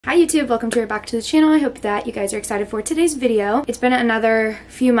Hi YouTube, welcome back to the channel. I hope that you guys are excited for today's video. It's been another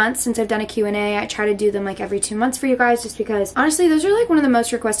few months since I've done a Q&A. I try to do them like every 2 months for you guys just because honestly those are like one of the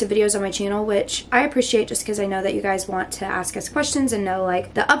most requested videos on my channel, which I appreciate just because I know that you guys want to ask us questions and know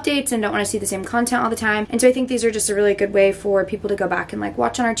like the updates and don't want to see the same content all the time. And so I think these are just a really good way for people to go back and like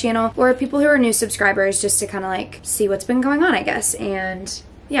watch on our channel, or people who are new subscribers just to kind of like see what's been going on, I guess. And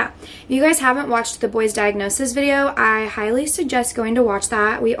yeah, if you guys haven't watched the boys diagnosis video, I highly suggest going to watch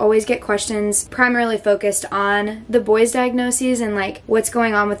that. We always get questions primarily focused on the boys diagnoses and like what's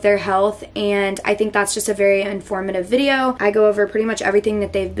going on with their health, and I think that's just a very informative video. I go over pretty much everything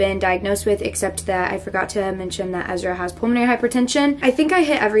that they've been diagnosed with, except that I forgot to mention that Ezra has pulmonary hypertension. I think I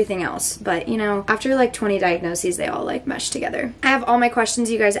hit everything else, but you know, after like 20 diagnoses, they all like mesh together. I have all my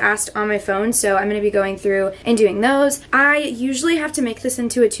questions you guys asked on my phone, so I'm going to be going through and doing those. I usually have to make this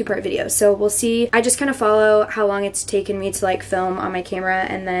into a 2-part video, so we'll see. I just kind of follow how long it's taken me to like film on my camera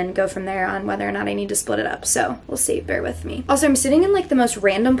and then go from there on whether or not I need to split it up, so we'll see. Bear with me. Also, I'm sitting in like the most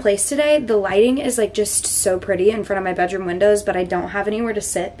random place today. The lighting is like just so pretty in front of my bedroom windows, but I don't have anywhere to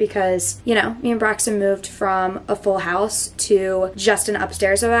sit because, you know, me and Braxton moved from a full house to just an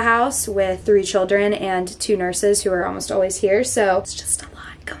upstairs of a house with 3 children and 2 nurses who are almost always here, so it's just a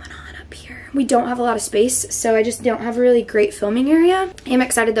lot going on. We don't have a lot of space, so I just don't have a really great filming area. I'm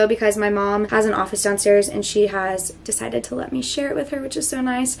excited though because my mom has an office downstairs and she has decided to let me share it with her, which is so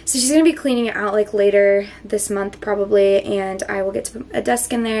nice. So she's gonna be cleaning it out like later this month probably, and I will get to put a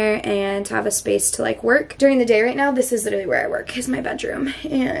desk in there and have a space to like work. During the day right now, this is literally where I work, is my bedroom.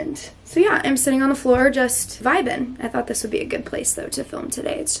 And so yeah, I'm sitting on the floor just vibing. I thought this would be a good place though to film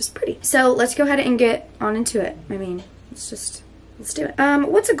today. It's just pretty. So let's go ahead and get on into it. I mean, let's do it.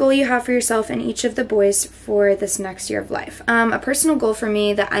 What's a goal you have for yourself and each of the boys for this next year of life? A personal goal for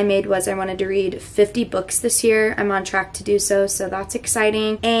me that I made was I wanted to read 50 books this year. I'm on track to do so, so that's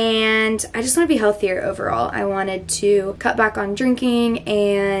exciting. And I just want to be healthier overall. I wanted to cut back on drinking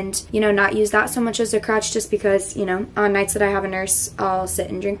and, you know, not use that so much as a crutch, just because, you know, on nights that I have a nurse, I'll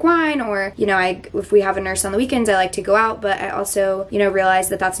sit and drink wine, or, you know, if we have a nurse on the weekends, I like to go out, but I also, you know, realize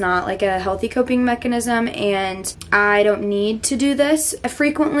that that's not like a healthy coping mechanism, and I don't need to do this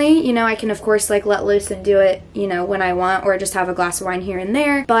frequently. You know, I can of course like let loose and do it, you know, when I want, or just have a glass of wine here and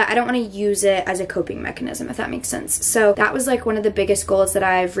there, but I don't want to use it as a coping mechanism, if that makes sense. So that was like one of the biggest goals that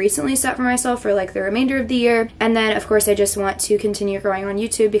I've recently set for myself for like the remainder of the year. And then of course I just want to continue growing on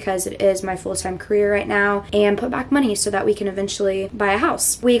YouTube because it is my full-time career right now, and put back money so that we can eventually buy a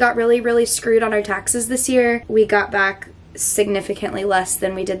house. We got really screwed on our taxes this year. We got back significantly less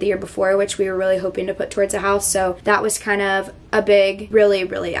than we did the year before, which we were really hoping to put towards a house. So that was kind of a big,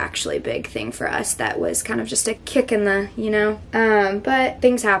 really actually big thing for us. That was kind of just a kick in the, you know, but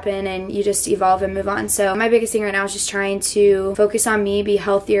things happen and you just evolve and move on. So my biggest thing right now is just trying to focus on me, be a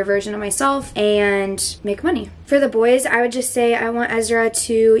healthier version of myself, and make money. For the boys, I would just say I want Ezra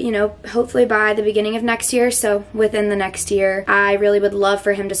to, you know, hopefully by the beginning of next year, so within the next year, I really would love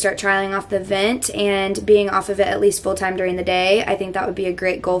for him to start trialing off the vent and being off of it at least full-time during the day. I think that would be a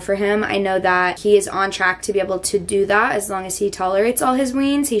great goal for him. I know that he is on track to be able to do that as long as he tolerates all his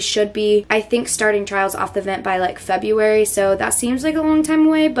weans. He should be, I think, starting trials off the vent by like February, so that seems like a long time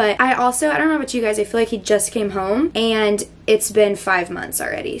away. But I don't know about you guys, I feel like he just came home and it's been 5 months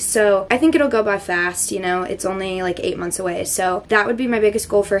already, so I think it'll go by fast. You know, it's only like 8 months away, so that would be my biggest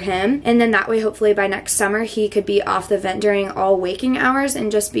goal for him. And then that way hopefully by next summer he could be off the vent during all waking hours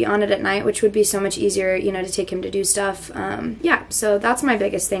and just be on it at night, which would be so much easier, you know, to take him to do stuff. Yeah, so that's my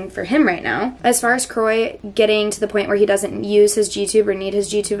biggest thing for him right now. As far as Croy getting to the point where he doesn't use his G-tube or need his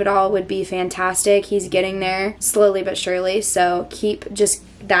G-tube at all would be fantastic. He's getting there slowly but surely, so keep just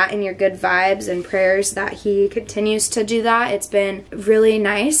that in your good vibes and prayers that he continues to do that. It's been really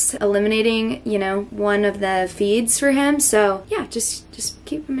nice eliminating, you know, one of the feeds for him, so yeah, just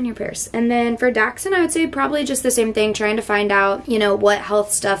keep him in your prayers. And then for Daxon, I would say probably just the same thing, trying to find out, you know, what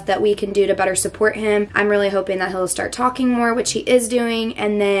health stuff that we can do to better support him. I'm really hoping that he'll start talking more, which he is doing,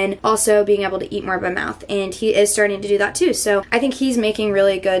 and then also being able to eat more by mouth, and he is starting to do that too. So I think he's making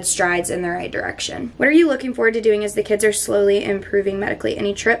really good strides in the right direction. What are you looking forward to doing as the kids are slowly improving medically?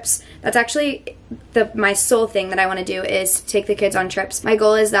 Any trips? That's actually my sole thing that I want to do, is take the kids on trips. My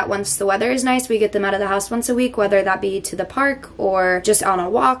goal is that once the weather is nice, we get them out of the house once a week, whether that be to the park or just on a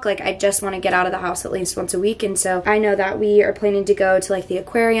walk. Like, I just want to get out of the house at least once a week. And so I know that we are planning to go to like the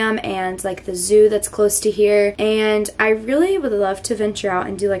aquarium and like the zoo that's close to here, and I really would love to venture out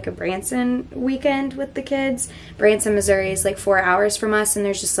and do like a Branson weekend with the kids. Branson, Missouri is like 4 hours from us, and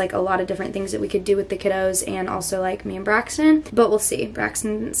there's just like a lot of different things that we could do with the kiddos, and also like me and Braxton, but we'll see.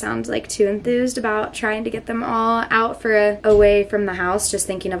 Braxton sounds like too enthused about trying to get them all out for away from the house, just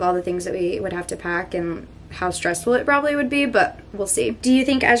thinking of all the things that we would have to pack and how stressful it probably would be, but we'll see. Do you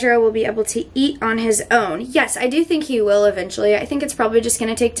think Ezra will be able to eat on his own? Yes, I do think he will eventually. I think it's probably just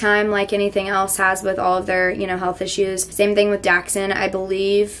going to take time, like anything else has with all of their, you know, health issues. Same thing with Daxon. I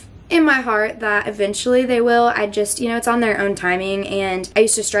believe in my heart that eventually they will. I just, you know, it's on their own timing, and I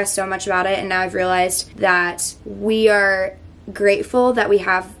used to stress so much about it, and now I've realized that we are grateful that we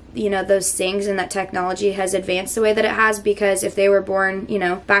have, you know, those things and that technology has advanced the way that it has, because if they were born, you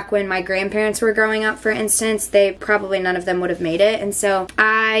know, back when my grandparents were growing up, for instance, they probably none of them would have made it. And so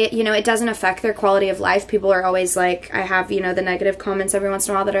you know, it doesn't affect their quality of life. People are always like, I have, you know, the negative comments every once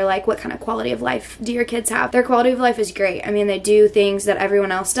in a while that are like, what kind of quality of life do your kids have? Their quality of life is great. I mean, they do things that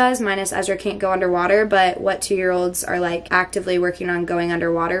everyone else does, minus Ezra can't go underwater, but what 2-year-olds are like actively working on going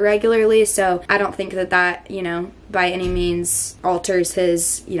underwater regularly. So I don't think that, you know, by any means alters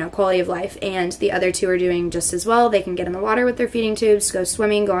his, you know, quality of life. And the other two are doing just as well. They can get in the water with their feeding tubes, go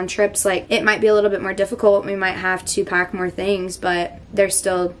swimming, go on trips. Like, it might be a little bit more difficult. We might have to pack more things, but they're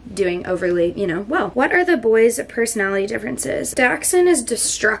still doing overly, you know, well. What are the boys' personality differences? Daxon is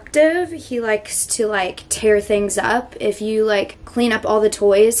destructive. He likes to like tear things up. If you like clean up all the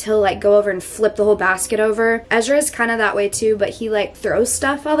toys, he'll like go over and flip the whole basket over. Ezra's kind of that way too, but he like throws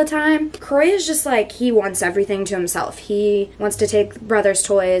stuff all the time. Croy is just like, he wants everything to himself. He wants to take brother's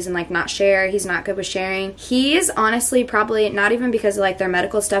toys and like not share. He's not good with sharing. He is honestly probably, not even because of like their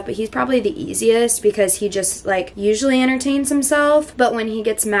medical stuff, but he's probably the easiest because he just like usually entertains himself. But when he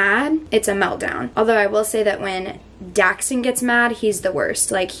gets mad, it's a meltdown. Although I will say that when Daxon gets mad, he's the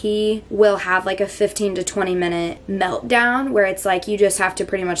worst. Like, he will have like a 15 to 20 minute meltdown where it's like you just have to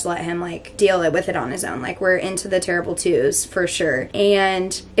pretty much let him like deal with it on his own. Like, we're into the terrible twos for sure.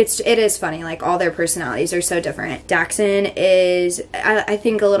 And it is funny, like all their personalities are so different. Daxon is, I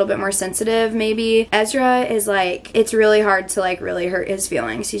think, a little bit more sensitive maybe. Ezra is like, it's really hard to like really hurt his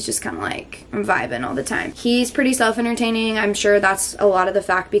feelings. He's just kind of like vibing all the time. He's pretty self-entertaining. I'm sure that's a lot of the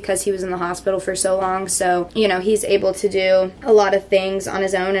fact because he was in the hospital for so long. So, you know, he's able to do a lot of things on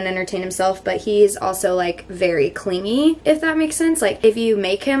his own and entertain himself, but he's also like very clingy, if that makes sense. Like, if you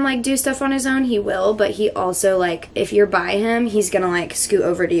make him like do stuff on his own, he will, but he also like, if you're by him, he's gonna like scoot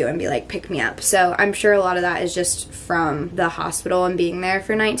over to you and be like, pick me up. So I'm sure a lot of that is just from the hospital and being there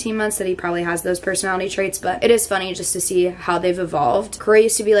for 19 months that he probably has those personality traits. But it is funny just to see how they've evolved. Corey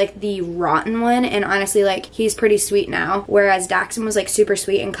used to be like the rotten one, and honestly, like, he's pretty sweet now, whereas Daxon was like super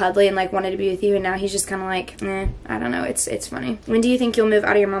sweet and cuddly and like wanted to be with you, and now he's just kind of like, I don't know. It's funny. When do you think you'll move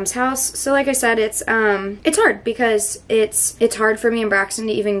out of your mom's house? So like I said, it's hard because it's hard for me and Braxton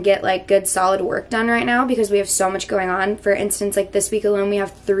to even get like good solid work done right now because we have so much going on. For instance, like this week alone, we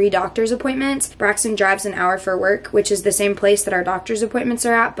have 3 doctor's appointments. Braxton drives an hour for work, which is the same place that our doctor's appointments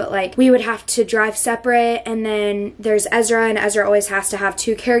are at, but like we would have to drive separate, and then there's Ezra, and Ezra always has to have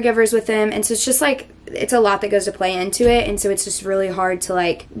 2 caregivers with him, and so it's just like, it's a lot that goes to play into it, and so it's just really hard to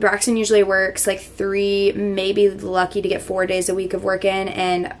like, Braxton usually works like 3, maybe lucky to get 4 days a week of work in,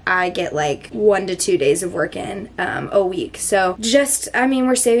 and I get like 1 to 2 days of work in a week. So just, I mean,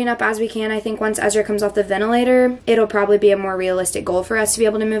 we're saving up as we can. I think once Ezra comes off the ventilator, it'll probably be a more realistic goal for us to be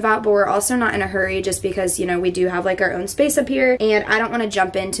able to move out, but we're also not in a hurry just because, you know, we do have like our own space up here, and I don't want to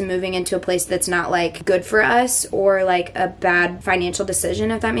jump into moving into a place that's not like good for us or like a bad financial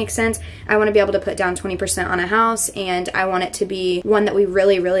decision, if that makes sense. I want to be able to put down 20% on a house, and I want it to be one that we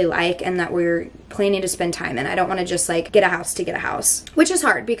really, really like and that we're planning to spend time in. I don't want to just like get a house to get a house, which is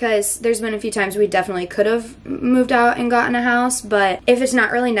hard because there's been a few times we definitely could have moved out and gotten a house, but if it's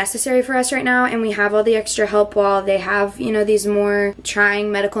not really necessary for us right now and we have all the extra help while they have, you know, these more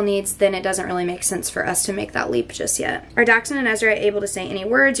trying medical needs, then it doesn't really make sense for us to make that leap just yet. Are Daxon and Ezra able to say any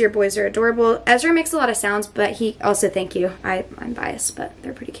words? Your boys are adorable. Ezra makes a lot of sounds, but he also, thank you, I'm biased, but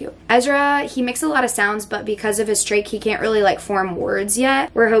they're pretty cute. Ezra, he makes a lot of sounds, but because of his trach, he can't really like form words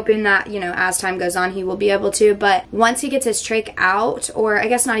yet. We're hoping that, you know, as time goes on, he will be able to, but once he gets his trach out, or I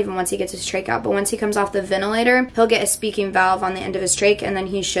guess not even once he gets his trach out, but once he comes off the ventilator, he'll get a speaking valve on the end of his trach, and then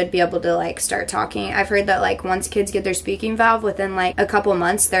he should be able to like start talking. I've heard that like once kids get their speaking valve, within like a couple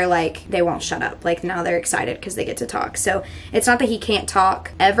months, they're like, they won't shut up. Like, now they're excited because they get to talk. So it's not that he can't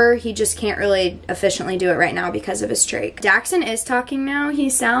talk ever, he just can't really efficiently do it right now because of his trach. Daxon is talking now.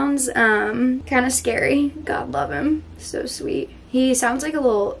 He sounds kind of scary. God love him. So sweet. He sounds like a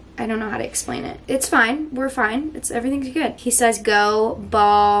little, I don't know how to explain it. It's fine. We're fine. Everything's good. He says go,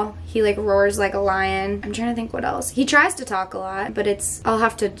 ball. He like roars like a lion. I'm trying to think what else. He tries to talk a lot, but I'll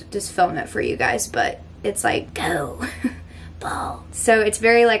have to just film it for you guys, but it's like go, ball. So it's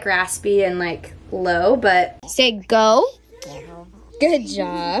very like raspy and like low, but say go. Good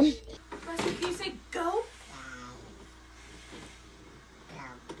job. Can you say go?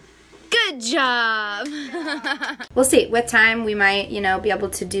 Good job. We'll see. With time, we might, you know, be able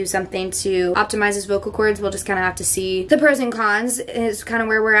to do something to optimize his vocal cords. We'll just kind of have to see. The pros and cons is kind of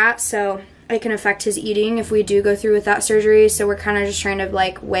where we're at, so it can affect his eating if we do go through with that surgery. So we're kind of just trying to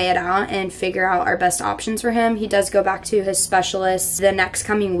like weigh it out and figure out our best options for him. He does go back to his specialist the next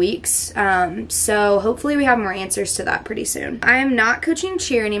coming weeks. So hopefully we have more answers to that pretty soon. I am not coaching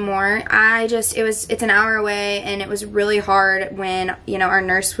cheer anymore. It's an hour away, and it was really hard when, you know,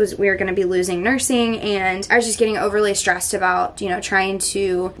 we were going to be losing nursing, and I was just getting overly stressed about, you know, trying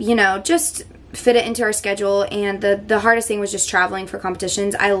to, you know, just fit it into our schedule. And the hardest thing was just traveling for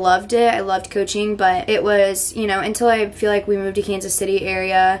competitions. I loved it. I loved coaching, but it was, you know, until I feel like we moved to Kansas City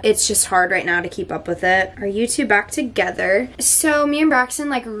area, it's just hard right now to keep up with it. Are you two back together? So me and Braxton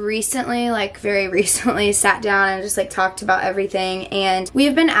like recently, like very recently, sat down and just like talked about everything, and we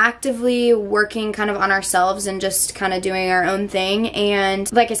have been actively working kind of on ourselves and just kind of doing our own thing.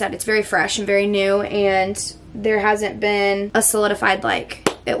 And like I said, it's very fresh and very new, and there hasn't been a solidified, like,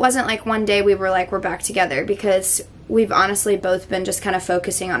 it wasn't like one day we were like, we're back together, because we've honestly both been just kind of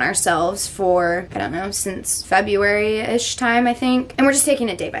focusing on ourselves for, I don't know, since February-ish time, I think. And we're just taking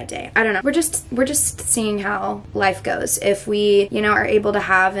it day by day. I don't know. We're just seeing how life goes. If we, you know, are able to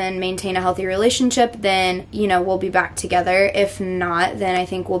have and maintain a healthy relationship, then, you know, we'll be back together. If not, then I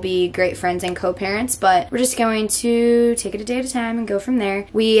think we'll be great friends and co-parents. But we're just going to take it a day at a time and go from there.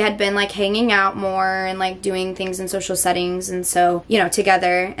 We had been like hanging out more and like doing things in social settings, and so, you know,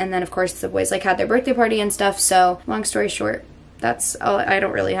 together. And then of course the boys like had their birthday party and stuff. So long story short, that's all. I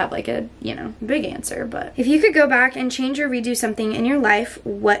don't really have like a, you know, big answer. But if you could go back and change or redo something in your life,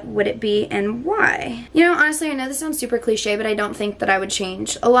 what would it be and why? You know, honestly, I know this sounds super cliche, but I don't think that I would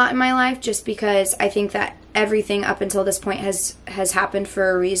change a lot in my life, just because I think that everything up until this point has happened for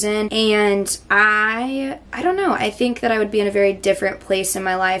a reason. And I don't know, I think that I would be in a very different place in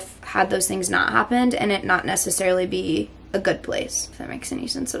my life had those things not happened, and it not necessarily be a good place, if that makes any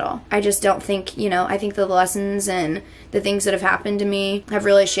sense at all. I just don't think, you know, I think the lessons and the things that have happened to me have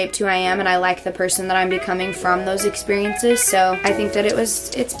really shaped who I am, and I like the person that I'm becoming from those experiences. So I think that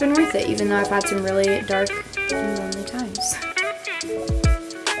it's been worth it, even though I've had some really dark moments.